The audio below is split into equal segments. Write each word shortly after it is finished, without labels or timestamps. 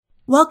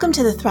Welcome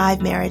to the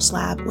Thrive Marriage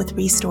Lab with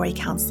Restory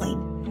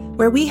Counseling,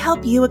 where we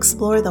help you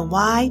explore the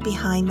why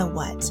behind the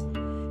what.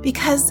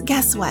 Because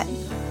guess what?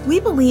 We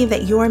believe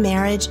that your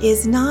marriage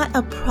is not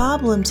a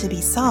problem to be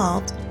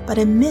solved, but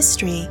a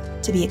mystery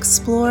to be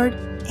explored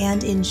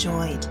and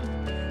enjoyed.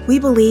 We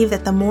believe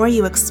that the more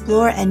you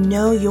explore and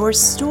know your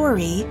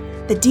story,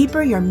 the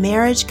deeper your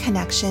marriage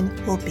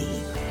connection will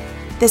be.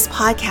 This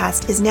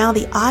podcast is now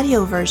the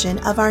audio version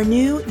of our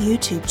new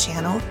YouTube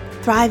channel,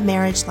 Thrive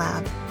Marriage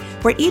Lab,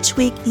 where each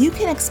week you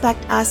can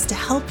expect us to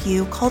help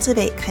you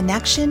cultivate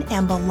connection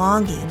and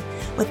belonging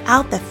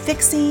without the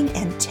fixing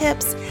and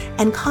tips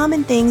and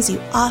common things you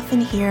often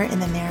hear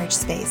in the marriage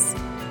space.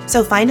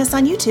 So find us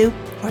on YouTube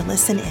or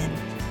listen in.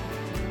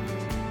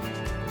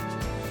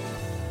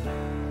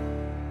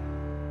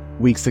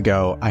 Weeks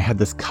ago, I had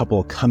this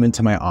couple come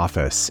into my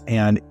office,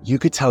 and you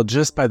could tell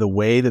just by the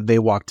way that they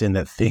walked in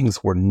that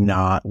things were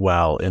not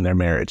well in their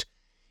marriage.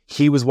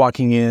 He was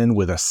walking in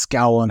with a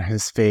scowl on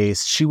his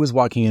face. She was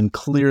walking in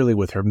clearly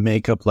with her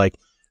makeup like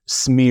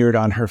smeared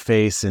on her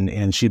face,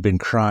 and she'd been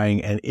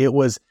crying. And it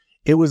was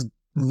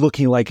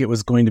looking like it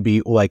was going to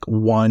be like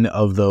one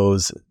of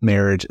those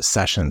marriage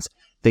sessions.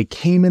 They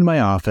came in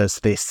my office.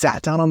 They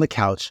sat down on the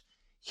couch.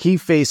 He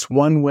faced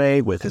one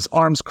way with his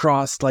arms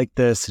crossed like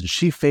this, and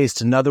she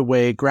faced another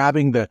way,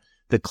 grabbing the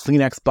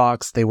Kleenex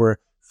box. They were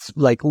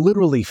like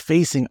literally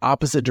facing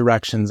opposite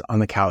directions on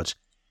the couch.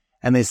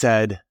 And they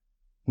said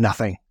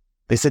nothing.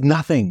 They said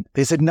nothing.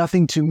 They said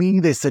nothing to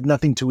me. They said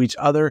nothing to each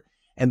other.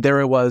 And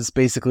there it was,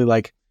 basically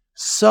like,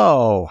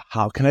 so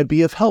how can I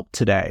be of help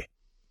today?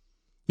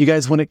 You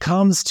guys, when it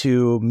comes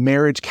to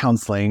marriage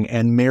counseling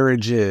and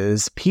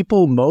marriages,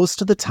 people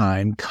most of the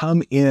time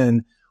come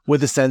in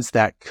with a sense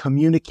that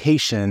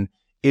communication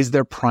is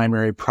their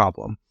primary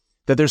problem,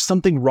 that there's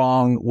something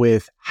wrong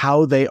with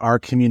how they are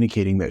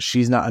communicating, that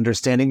she's not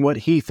understanding what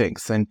he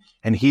thinks and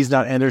he's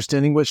not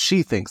understanding what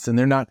she thinks, and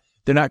they're not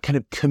kind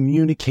of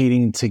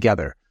communicating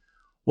together.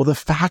 Well, the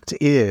fact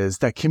is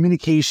that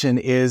communication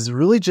is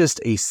really just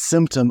a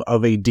symptom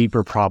of a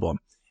deeper problem.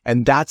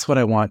 And that's what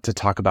I want to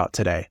talk about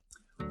today.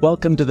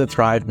 Welcome to the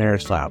Thrive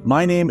Marriage Lab.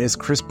 My name is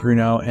Chris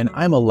Bruno, and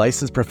I'm a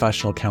licensed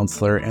professional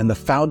counselor and the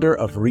founder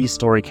of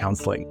Restory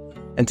Counseling.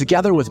 And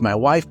together with my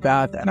wife,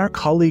 Beth, and our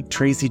colleague,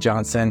 Tracy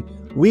Johnson,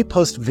 we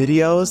post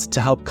videos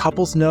to help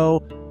couples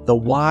know the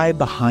why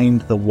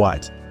behind the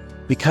what.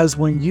 Because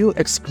when you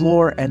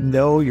explore and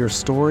know your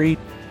story,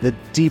 the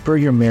deeper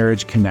your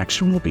marriage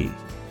connection will be.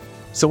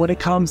 So when it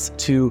comes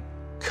to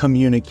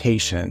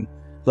communication,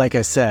 like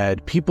I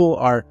said, people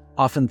are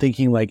often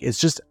thinking like, it's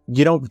just,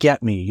 you don't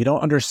get me. You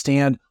don't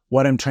understand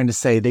what I'm trying to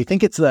say. They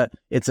think it's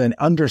an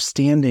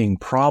understanding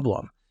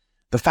problem.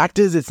 The fact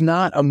is, it's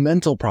not a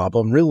mental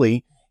problem,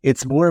 really.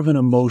 It's more of an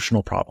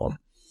emotional problem.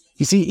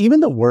 You see,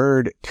 even the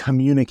word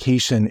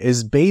communication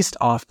is based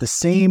off the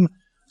same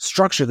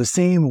structure, the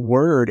same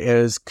word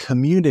as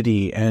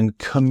community and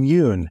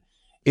commune.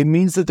 It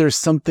means that there's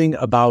something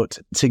about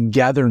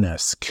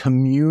togetherness,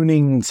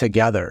 communing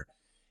together.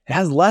 It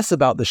has less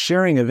about the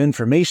sharing of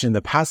information,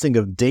 the passing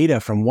of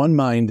data from one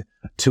mind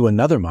to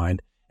another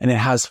mind, and it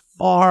has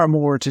far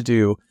more to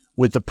do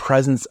with the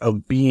presence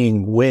of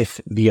being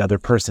with the other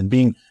person,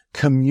 being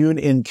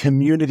in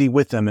community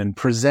with them and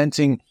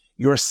presenting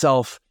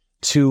yourself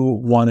to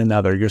one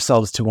another,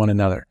 yourselves to one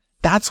another.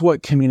 That's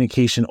what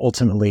communication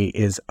ultimately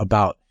is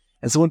about.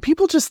 And so when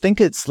people just think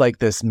it's like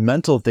this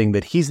mental thing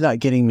that he's not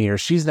getting me or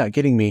she's not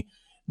getting me,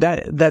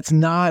 that's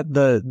not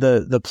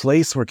the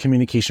place where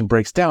communication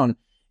breaks down.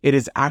 It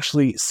is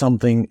actually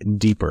something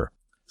deeper.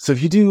 So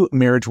if you do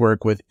marriage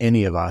work with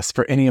any of us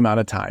for any amount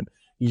of time,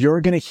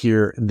 you're going to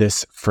hear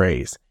this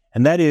phrase,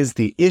 and that is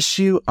the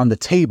issue on the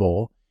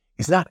table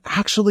is not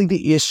actually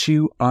the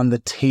issue on the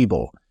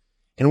table.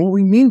 And what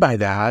we mean by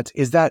that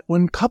is that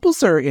when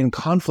couples are in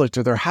conflict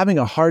or they're having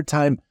a hard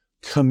time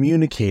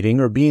communicating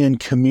or being in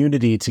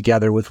community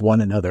together with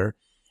one another,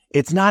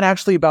 it's not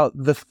actually about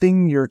the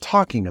thing you're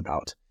talking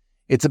about.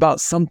 It's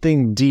about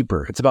something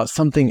deeper. It's about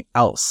something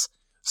else.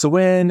 So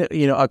when,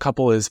 a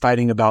couple is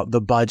fighting about the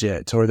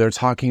budget, or they're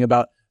talking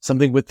about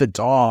something with the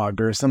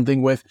dog or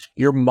something with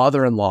your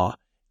mother-in-law,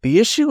 the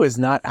issue is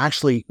not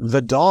actually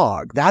the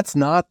dog. That's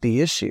not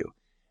the issue.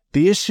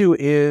 The issue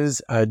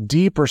is a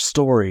deeper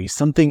story,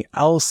 something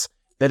else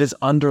that is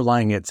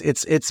underlying it.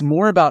 It's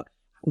more about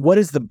what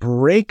is the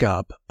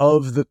breakup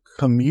of the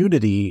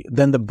community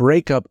than the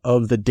breakup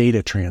of the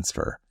data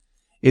transfer.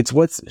 It's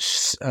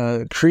what's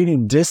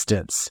creating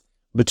distance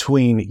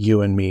between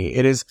you and me.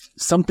 It is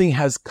something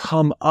has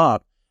come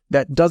up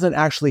that doesn't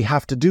actually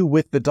have to do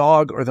with the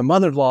dog or the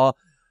mother-in-law.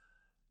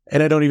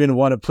 And I don't even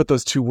want to put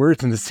those two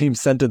words in the same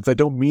sentence. I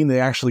don't mean they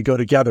actually go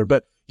together,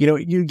 but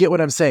you get what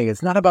I'm saying.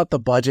 It's not about the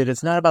budget.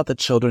 It's not about the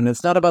children.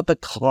 It's not about the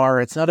car.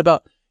 It's not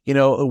about,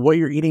 what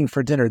you're eating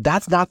for dinner.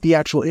 That's not the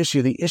actual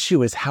issue. The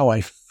issue is how I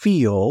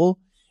feel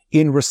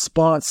in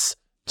response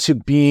to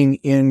being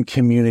in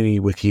community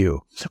with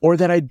you, or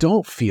that I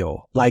don't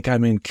feel like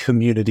I'm in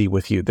community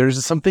with you.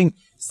 There's something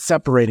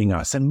separating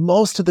us. And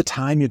most of the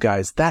time, you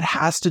guys, that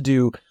has to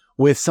do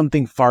with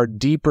something far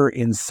deeper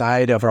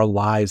inside of our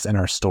lives and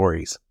our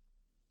stories.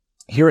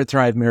 Here at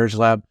Thrive Marriage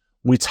Lab,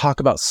 we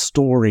talk about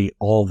story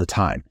all the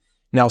time.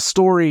 Now,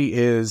 story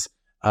is,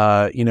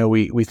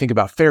 we think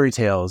about fairy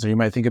tales, or you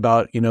might think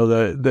about,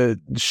 the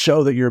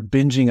show that you're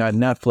binging on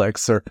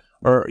Netflix, or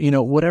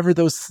whatever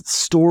those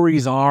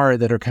stories are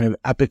that are kind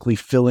of epically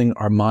filling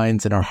our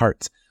minds and our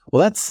hearts.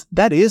 Well,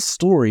 that is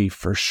story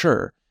for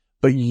sure.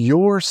 But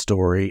your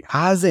story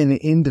as an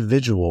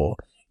individual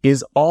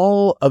is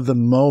all of the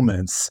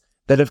moments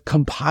that have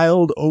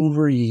compiled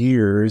over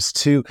years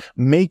to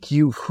make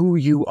you who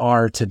you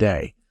are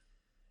today.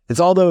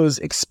 It's all those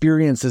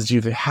experiences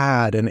you've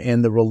had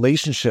and the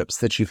relationships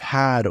that you've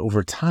had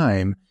over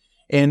time.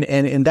 And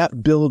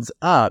that builds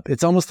up.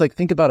 It's almost like,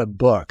 think about a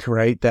book,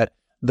 right? That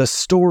the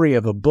story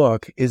of a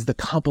book is the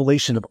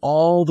compilation of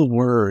all the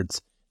words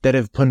that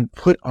have been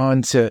put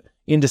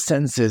into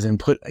sentences and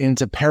put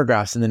into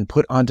paragraphs and then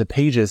put onto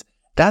pages.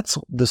 That's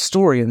the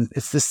story. And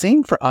it's the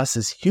same for us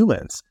as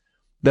humans,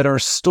 that our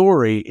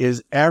story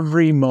is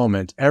every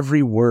moment,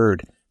 every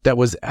word that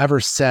was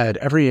ever said,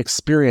 every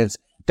experience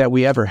that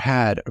we ever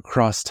had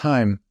across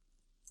time.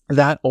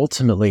 That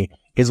ultimately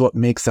is what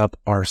makes up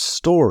our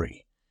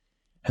story.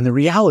 And the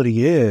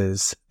reality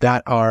is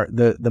that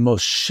the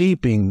most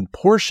shaping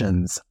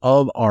portions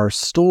of our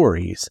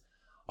stories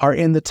are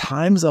in the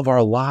times of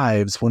our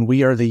lives when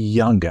we are the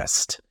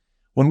youngest,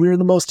 when we're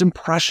the most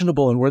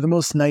impressionable and we're the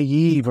most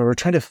naive, or we're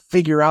trying to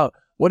figure out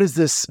what is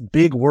this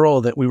big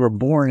world that we were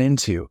born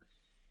into.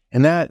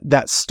 And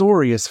that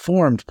story is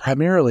formed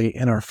primarily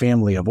in our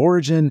family of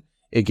origin.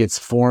 It gets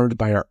formed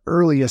by our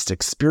earliest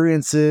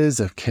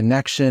experiences of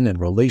connection and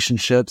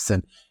relationships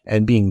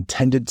and being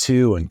tended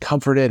to and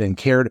comforted and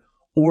cared,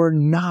 or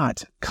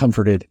not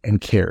comforted and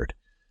cared.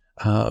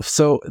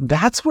 So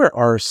that's where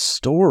our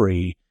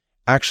story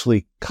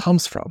actually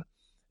comes from.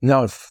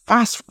 Now,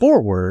 fast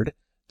forward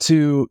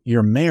to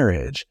your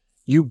marriage,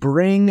 you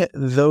bring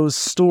those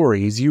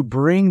stories, you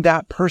bring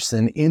that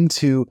person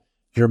into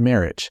your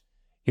marriage.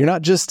 You're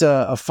not just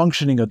a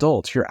functioning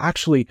adult. You're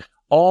actually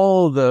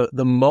all the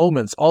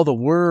moments, all the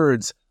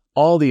words,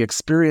 all the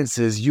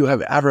experiences you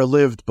have ever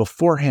lived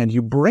beforehand.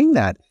 You bring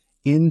that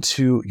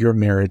into your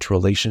marriage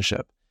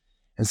relationship.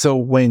 And so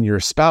when your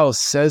spouse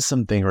says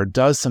something or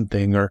does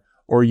something,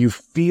 or you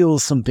feel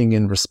something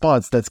in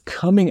response, that's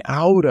coming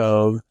out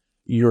of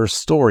your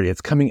story.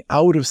 It's coming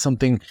out of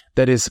something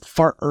that is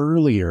far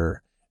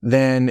earlier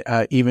than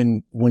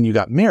even when you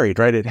got married,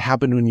 right? It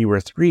happened when you were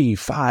 3,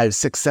 5,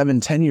 6,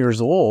 7, 10 years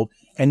old,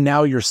 and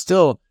now you're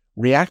still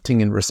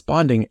reacting and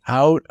responding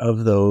out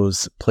of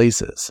those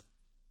places.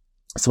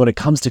 So when it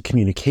comes to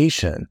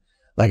communication,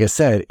 like I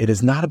said, it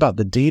is not about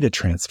the data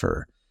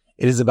transfer.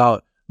 It is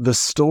about the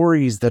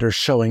stories that are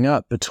showing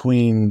up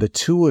between the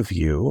two of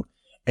you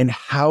and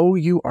how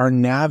you are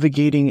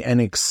navigating and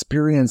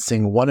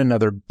experiencing one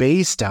another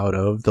based out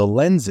of the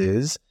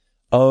lenses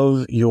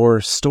of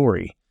your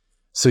story.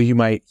 So you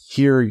might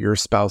hear your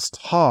spouse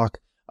talk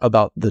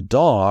about the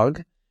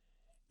dog,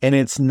 and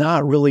it's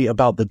not really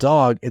about the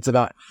dog. It's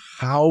about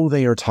how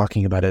they are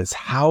talking about it. It's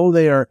how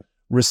they are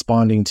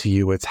responding to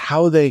you. It's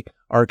how they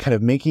are kind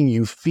of making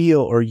you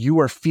feel, or you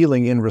are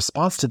feeling in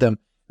response to them.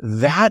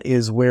 That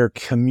is where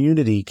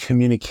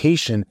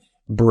communication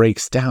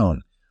breaks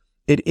down.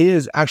 It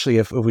is actually,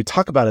 if we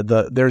talk about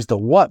it, there's the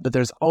what, but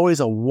there's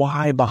always a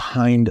why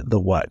behind the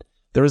what.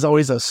 There is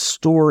always a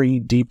story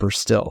deeper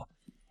still.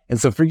 And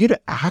so for you to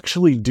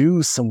actually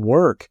do some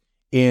work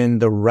in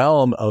the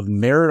realm of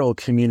marital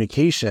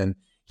communication,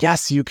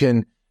 yes, you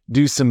can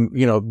do some,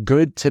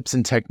 good tips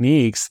and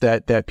techniques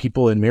that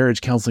people in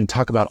marriage counseling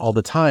talk about all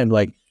the time,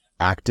 like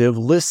active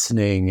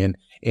listening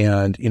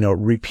and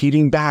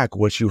repeating back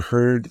what you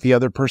heard the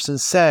other person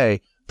say.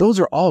 Those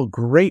are all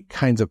great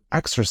kinds of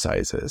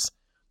exercises.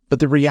 But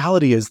the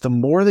reality is, the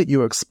more that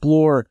you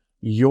explore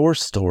your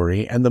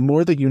story and the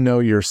more that you know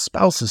your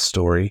spouse's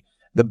story,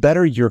 the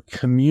better your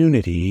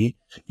community,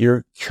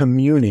 your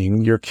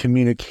communing, your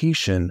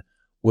communication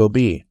will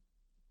be.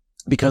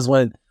 Because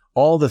when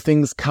all the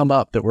things come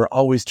up that we're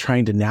always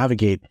trying to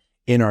navigate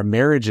in our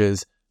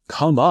marriages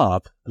come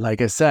up,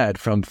 like I said,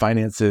 from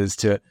finances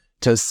to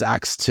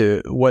sex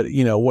to what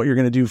you're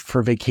going to do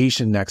for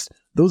vacation next,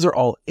 those are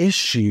all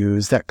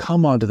issues that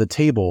come onto the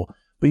table.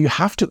 But you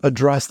have to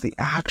address the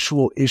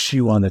actual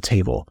issue on the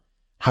table,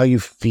 how you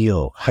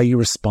feel, how you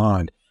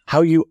respond,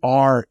 how you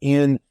are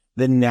in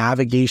the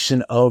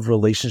navigation of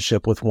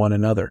relationship with one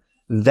another.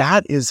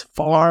 That is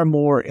far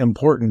more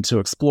important to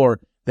explore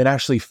than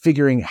actually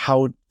figuring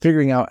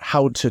out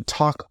how to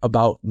talk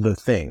about the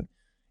thing.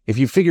 If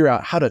you figure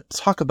out how to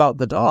talk about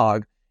the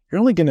dog, you're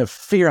only going to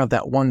figure out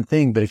that one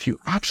thing. But if you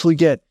actually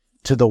get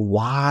to the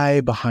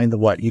why behind the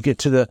what, you get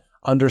to the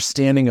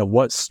understanding of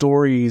what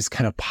stories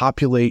kind of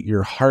populate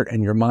your heart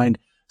and your mind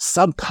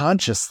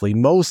subconsciously,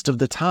 most of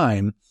the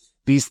time,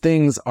 these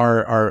things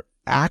are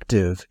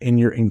active in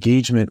your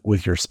engagement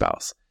with your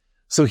spouse.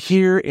 So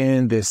here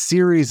in this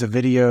series of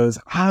videos,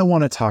 I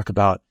want to talk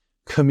about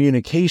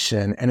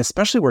communication, and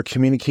especially where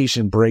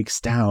communication breaks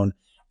down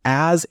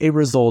as a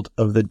result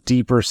of the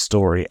deeper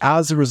story,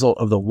 as a result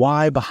of the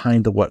why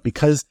behind the what.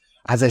 Because,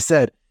 as I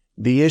said,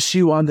 the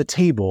issue on the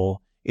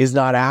table is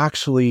not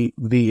actually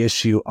the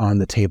issue on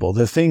the table.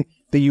 The thing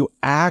that you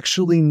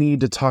actually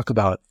need to talk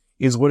about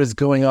is what is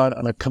going on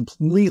a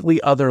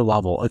completely other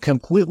level, a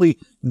completely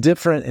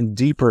different and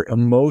deeper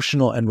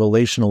emotional and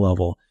relational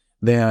level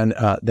than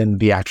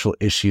the actual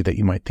issue that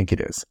you might think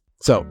it is.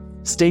 So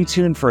stay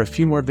tuned for a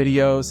few more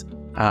videos.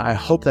 I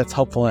hope that's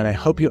helpful, and I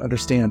hope you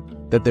understand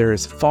that there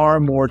is far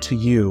more to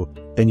you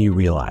than you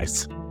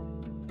realize.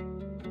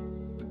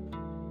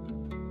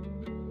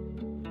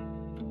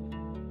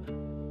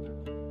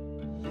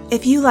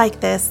 If you like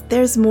this,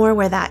 there's more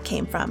where that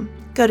came from.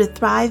 Go to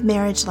Thrive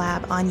Marriage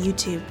Lab on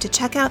YouTube to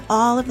check out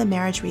all of the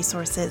marriage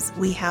resources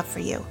we have for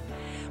you.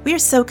 We are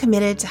so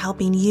committed to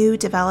helping you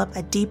develop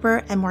a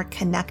deeper and more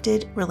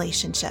connected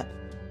relationship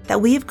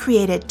that we have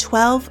created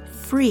 12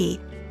 free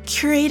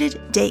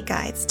curated date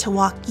guides to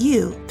walk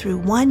you through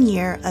 1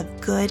 year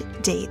of good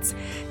dates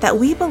that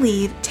we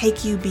believe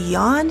take you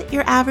beyond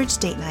your average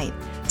date night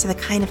to the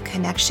kind of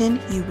connection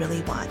you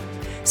really want.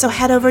 So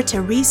head over to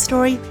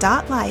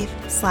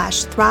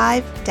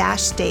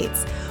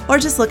restory.life/thrive-dates or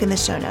just look in the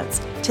show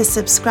notes to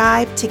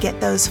subscribe to get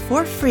those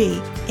for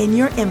free in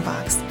your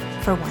inbox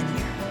for 1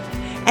 year.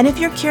 And if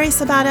you're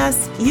curious about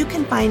us, you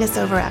can find us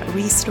over at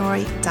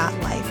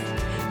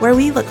restory.life, where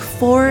we look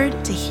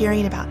forward to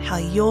hearing about how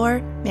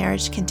your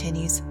marriage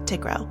continues to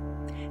grow.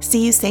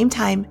 See you same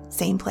time,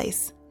 same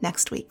place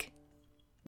next week.